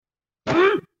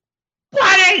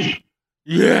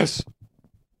Yes.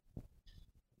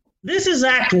 This is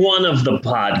Act 1 of the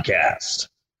podcast.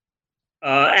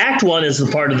 Act 1 is the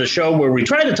part of the show where we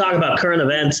try to talk about current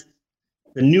events,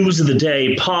 the news of the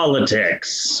day,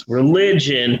 politics,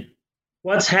 religion,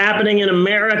 what's happening in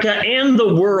America and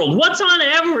the world, what's on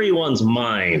everyone's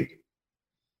mind.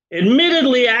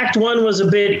 Admittedly, Act 1 was a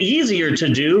bit easier to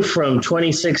do from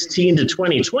 2016 to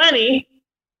 2020,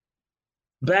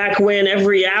 back when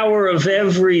every hour of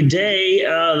every day,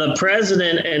 the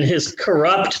president and his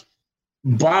corrupt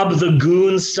Bob the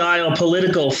Goon style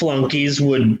political flunkies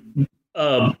would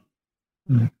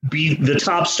be the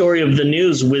top story of the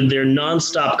news with their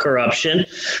nonstop corruption.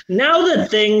 Now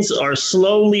that things are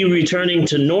slowly returning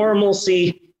to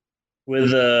normalcy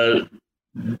with a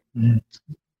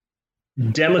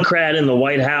Democrat in the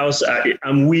White House,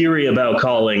 I'm weary about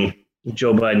calling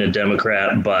Joe Biden a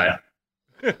Democrat, but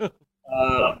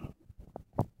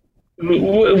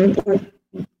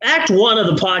Act 1 of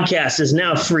the podcast is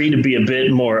now free to be a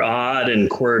bit more odd and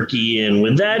quirky. And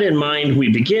with that in mind, we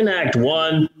begin Act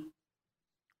 1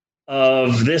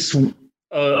 of this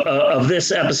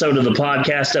episode of the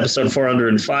podcast, episode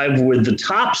 405, with the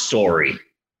top story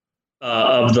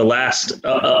of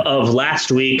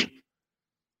last week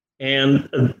and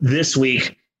this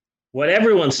week. What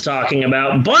everyone's talking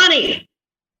about. Bunny!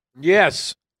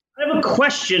 Yes. I have a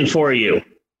question for you.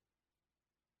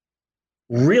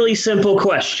 Really simple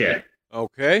question.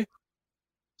 Okay.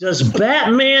 Does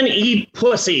Batman eat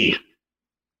pussy?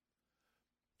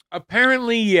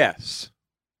 Apparently, yes.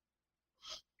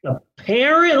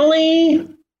 Apparently?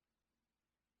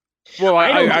 Well,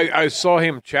 I saw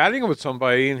him chatting with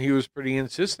somebody, and he was pretty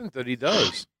insistent that he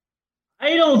does.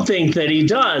 I don't think that he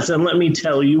does, and let me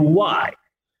tell you why.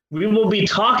 We will be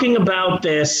talking about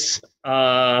this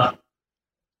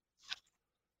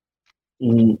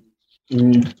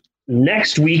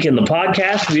next week in the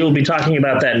podcast. We will be talking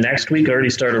about that next week. I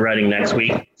already started writing next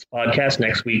week's podcast.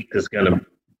 Next week is going to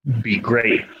be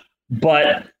great.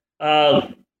 But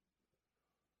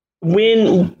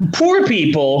when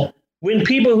people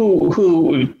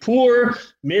who poor,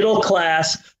 middle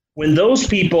class, when those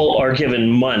people are given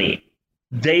money,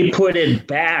 they put it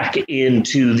back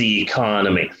into the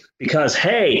economy. Because,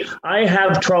 hey, I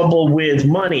have trouble with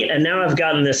money, and now I've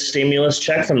gotten this stimulus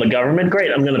check from the government.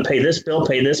 Great, I'm going to pay this bill,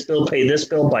 pay this bill, pay this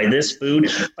bill, buy this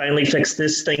food, finally fix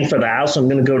this thing for the house. I'm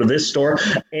going to go to this store.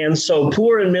 And so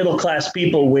poor and middle class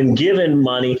people, when given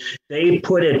money, they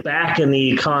put it back in the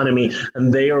economy,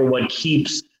 and they are what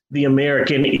keeps the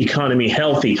American economy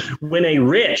healthy. When a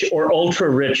rich or ultra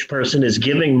rich person is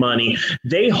giving money,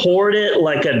 they hoard it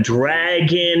like a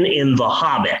dragon in The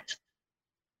Hobbit.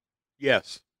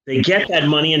 Yes. They get that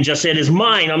money and just say, it is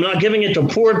mine. I'm not giving it to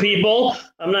poor people.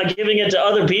 I'm not giving it to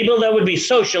other people. That would be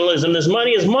socialism. This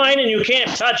money is mine and you can't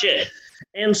touch it.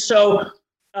 And so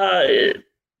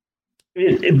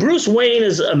Bruce Wayne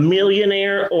is a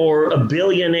millionaire or a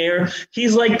billionaire.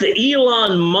 He's like the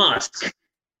Elon Musk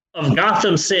of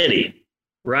Gotham City,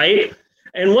 right?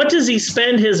 And what does he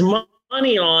spend his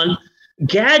money on?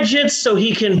 Gadgets so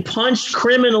he can punch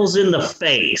criminals in the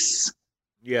face.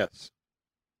 Yes.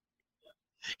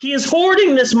 He is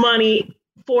hoarding this money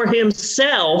for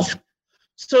himself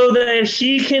so that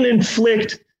he can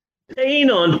inflict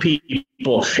pain on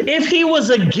people. If he was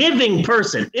a giving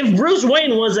person, if Bruce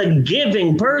Wayne was a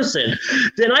giving person,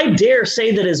 then I dare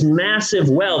say that his massive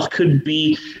wealth could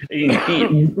be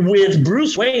with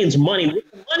Bruce Wayne's money,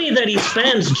 with the money that he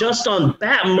spends just on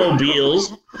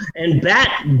Batmobiles and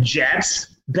Batjets,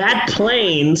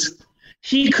 Batplanes,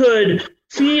 he could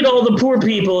feed all the poor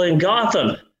people in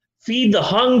Gotham. Feed the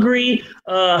hungry,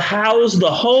 house the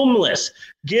homeless,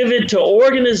 give it to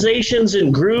organizations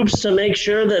and groups to make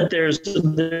sure that there's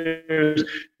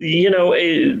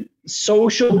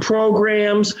social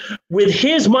programs. With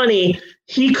his money,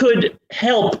 he could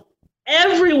help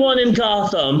everyone in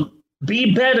Gotham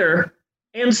be better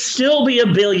and still be a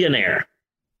billionaire.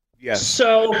 Yes.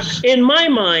 So in my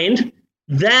mind,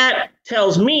 that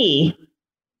tells me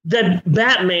that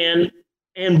Batman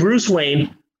and Bruce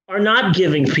Wayne are not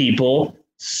giving people.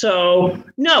 So,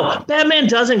 no, Batman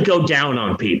doesn't go down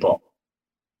on people.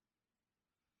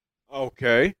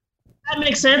 Okay. That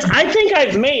makes sense. I think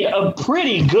I've made a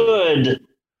pretty good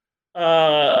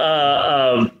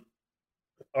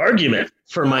argument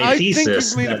for my thesis. I think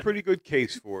you've made a pretty good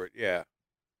case for it, yeah.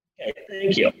 Okay,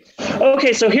 thank you.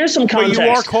 Okay, so here's some context. But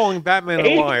you are calling Batman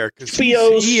a liar because he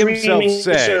himself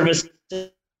said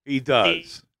he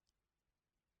does.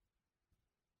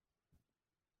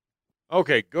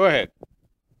 Okay, go ahead.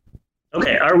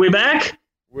 Okay, are we back?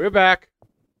 We're back.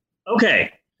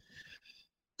 Okay.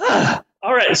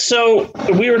 All right, so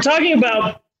we were talking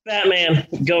about Batman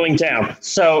going down.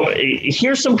 So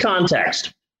here's some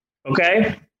context,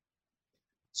 okay?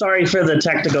 Sorry for the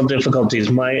technical difficulties.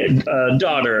 My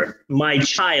daughter, my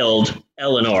child,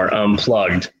 Eleanor,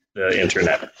 unplugged the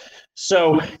internet.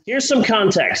 So here's some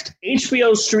context.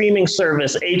 HBO streaming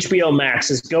service, HBO Max,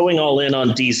 is going all in on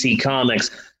DC Comics.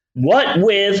 What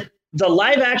with the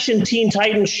live-action Teen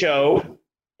Titans show,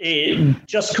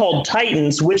 just called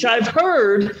Titans, which I've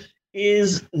heard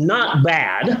is not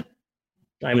bad.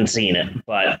 I haven't seen it,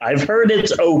 but I've heard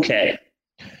it's okay.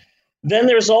 Then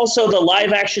there's also the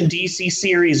live-action DC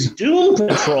series Doom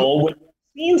Patrol, which I've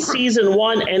seen season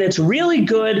 1, and it's really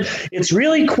good. It's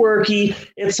really quirky.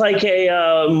 It's like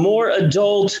a more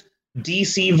adult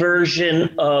DC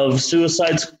version of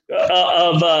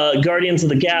Guardians of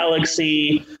the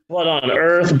Galaxy, Blood on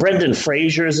Earth. Brendan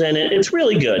Fraser's in it. It's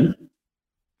really good.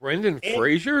 Brendan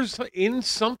Fraser's in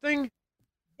something?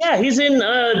 Yeah, he's in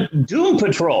Doom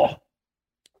Patrol.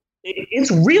 It's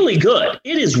really good.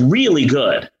 It is really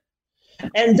good.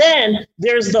 And then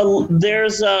there's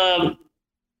the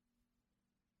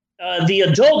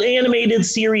adult animated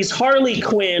series Harley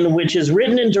Quinn, which is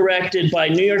written and directed by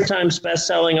New York Times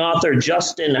bestselling author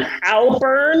Justin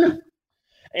Halpern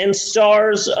and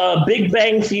stars Big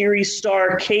Bang Theory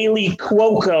star Kaylee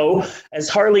Cuoco as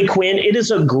Harley Quinn. It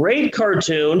is a great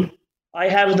cartoon. I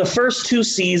have the first 2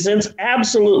 seasons.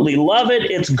 Absolutely love it.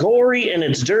 It's gory and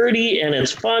it's dirty and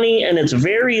it's funny and it's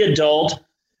very adult.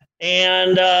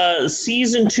 And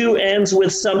season 2 ends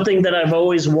with something that I've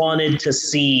always wanted to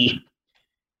see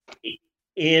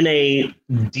in a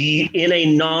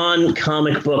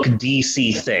non-comic book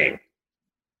DC thing.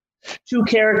 2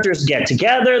 characters get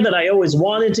together that I always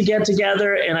wanted to get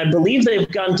together, and I believe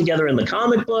they've gotten together in the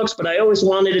comic books, but I always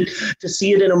wanted to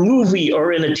see it in a movie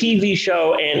or in a TV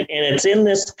show, and it's in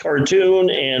this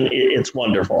cartoon, and it's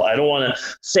wonderful. I don't want to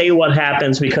say what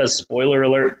happens because spoiler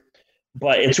alert,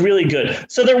 but it's really good.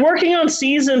 So they're working on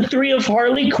season 3 of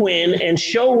Harley Quinn, and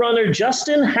showrunner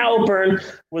Justin Halpern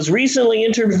was recently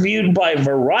interviewed by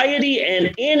Variety,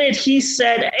 and in it he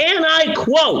said, and I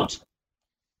quote,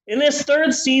 "In this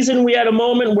 3rd season, we had a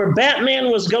moment where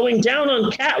Batman was going down on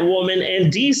Catwoman,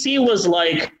 and DC was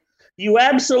like, you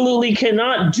absolutely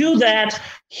cannot do that.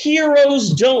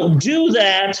 Heroes don't do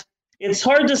that. It's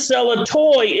hard to sell a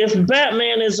toy if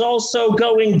Batman is also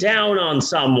going down on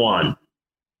someone."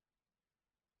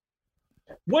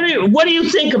 What do you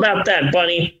think about that,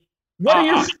 Bunny? What do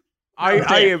you think?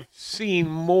 I have seen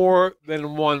more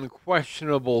than one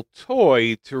questionable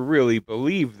toy to really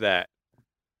believe that.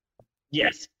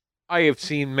 Yes. I have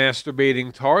seen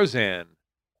masturbating Tarzan.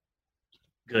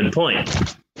 Good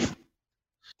point.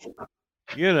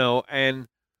 And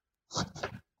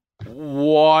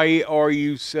why are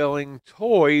you selling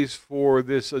toys for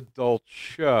this adult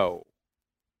show?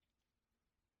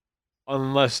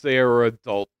 Unless they are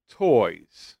adult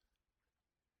toys.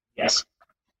 Yes.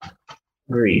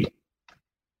 Agreed.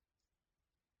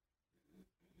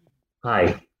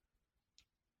 Hi.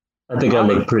 I think I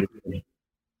look pretty good.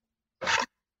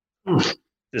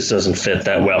 This doesn't fit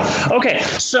that well. Okay,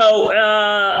 so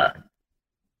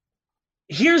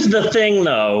here's the thing,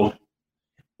 though.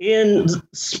 In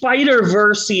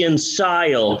Spider-Versian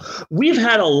style, we've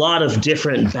had a lot of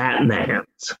different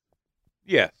Batmans.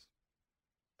 Yes.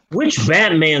 Which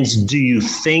Batmans do you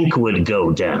think would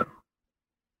go down?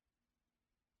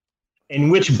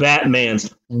 And which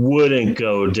Batmans wouldn't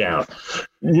go down?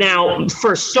 Now,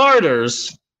 for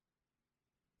starters,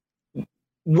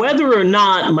 whether or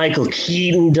not Michael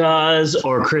Keaton does,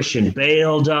 or Christian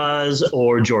Bale does,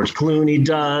 or George Clooney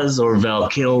does, or Val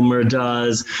Kilmer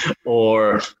does,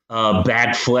 or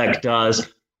Batfleck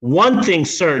does, one thing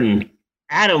certain,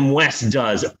 Adam West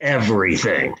does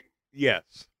everything. Yes.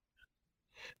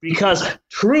 Because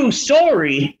true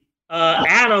story,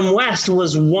 Adam West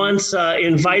was once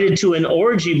invited to an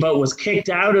orgy, but was kicked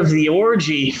out of the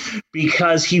orgy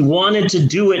because he wanted to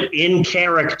do it in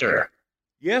character.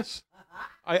 Yes.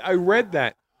 I read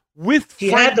that. He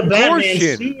had the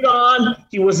Batman suit on.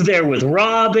 He was there with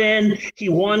Robin. He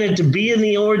wanted to be in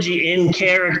the orgy in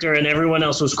character, and everyone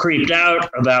else was creeped out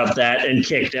about that and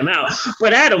kicked him out.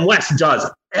 But Adam West does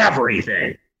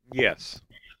everything. Yes.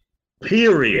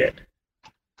 Period.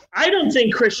 I don't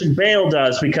think Christian Bale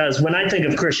does, because when I think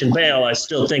of Christian Bale, I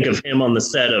still think of him on the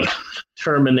set of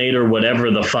Terminator, whatever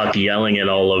the fuck, yelling at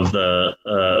all of the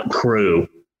crew.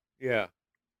 Yeah.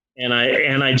 And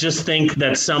I just think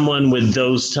that someone with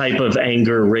those type of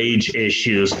anger, rage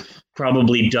issues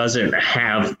probably doesn't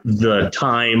have the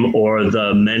time or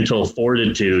the mental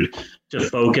fortitude to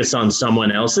focus on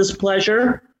someone else's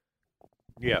pleasure.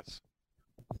 Yes.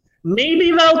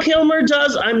 Maybe Val Kilmer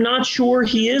does. I'm not sure.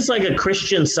 He is like a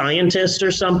Christian Scientist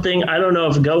or something. I don't know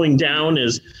if Going Down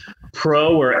is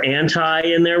pro or anti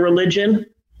in their religion.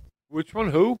 Which one?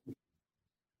 Who?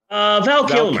 Val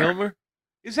Kilmer. Kilmer.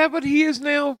 Is that what he is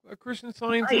now? A Christian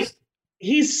Scientist?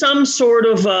 He's some sort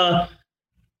of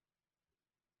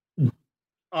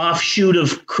offshoot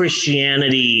of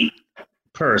Christianity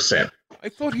person. I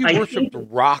thought he worshipped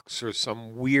rocks or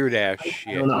some weird ass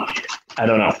shit. I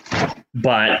don't know.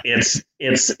 But it's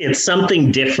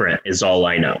something different is all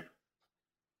I know.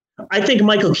 I think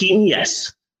Michael Keaton,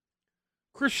 yes.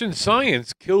 Christian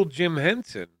Science killed Jim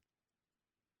Henson.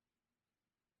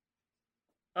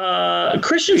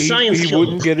 Christian Science he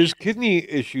wouldn't get his kidney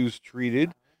issues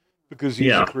treated because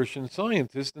he's a Christian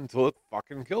Scientist until it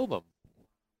fucking killed him.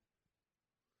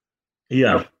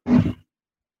 Yeah.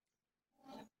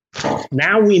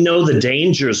 Now we know the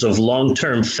dangers of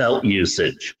long-term felt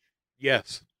usage.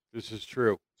 Yes, this is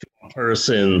true. A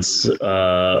person's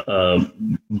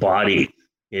body,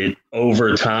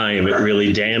 over time, it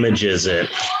really damages it.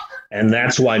 And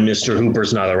that's why Mr.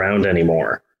 Hooper's not around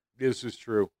anymore. This is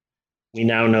true. We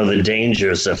now know the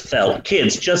dangers of felt.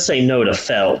 Kids, just say no to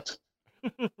felt.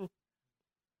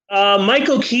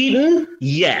 Michael Keaton,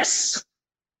 yes.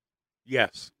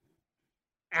 Yes.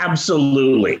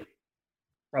 Absolutely.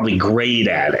 Probably great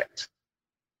at it.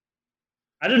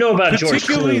 I don't know about George Clooney.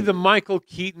 Particularly the Michael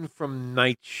Keaton from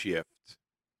Night Shift.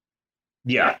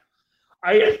 Yeah.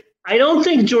 I don't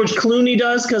think George Clooney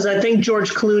does, because I think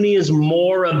George Clooney is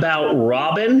more about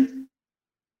Robin.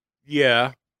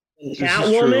 Yeah.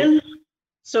 Catwoman.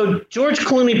 So George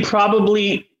Clooney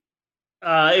probably,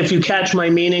 if you catch my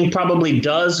meaning, probably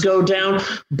does go down,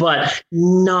 but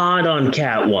not on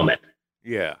Catwoman.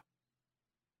 Yeah.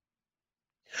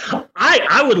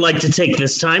 I would like to take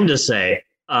this time to say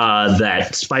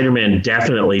that Spider-Man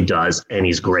definitely does, and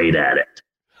he's great at it.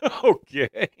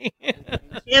 Okay.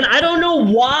 And I don't know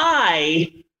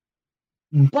why,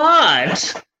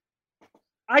 but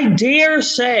I dare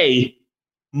say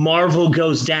Marvel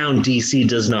goes down, DC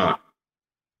does not.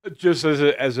 Just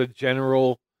as a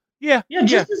general, yeah.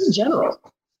 Just as a general.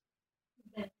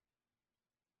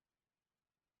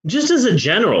 Just as a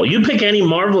general, you pick any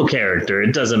Marvel character,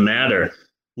 it doesn't matter.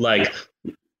 Like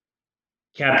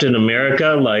Captain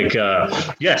America, like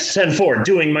yes, 10-4,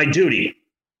 doing my duty.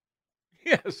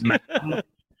 Yes. But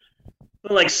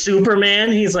like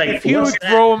Superman, he's like, if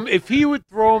he would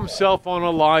throw himself on a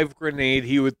live grenade,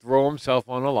 he would throw himself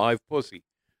on a live pussy.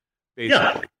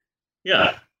 Basically.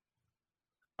 Yeah.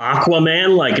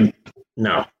 Aquaman, like,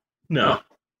 no,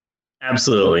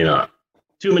 absolutely not.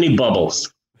 Too many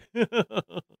bubbles.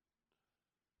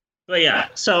 But yeah,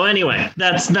 so anyway,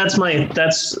 that's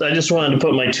I just wanted to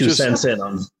put my 2 cents in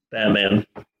on Batman.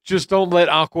 Just don't let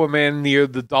Aquaman near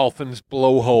the dolphin's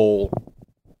blowhole.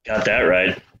 Got that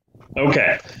right.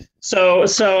 Okay. So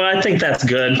I think that's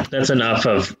good. That's enough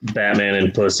of Batman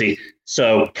and pussy.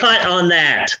 So cut on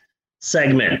that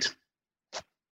segment.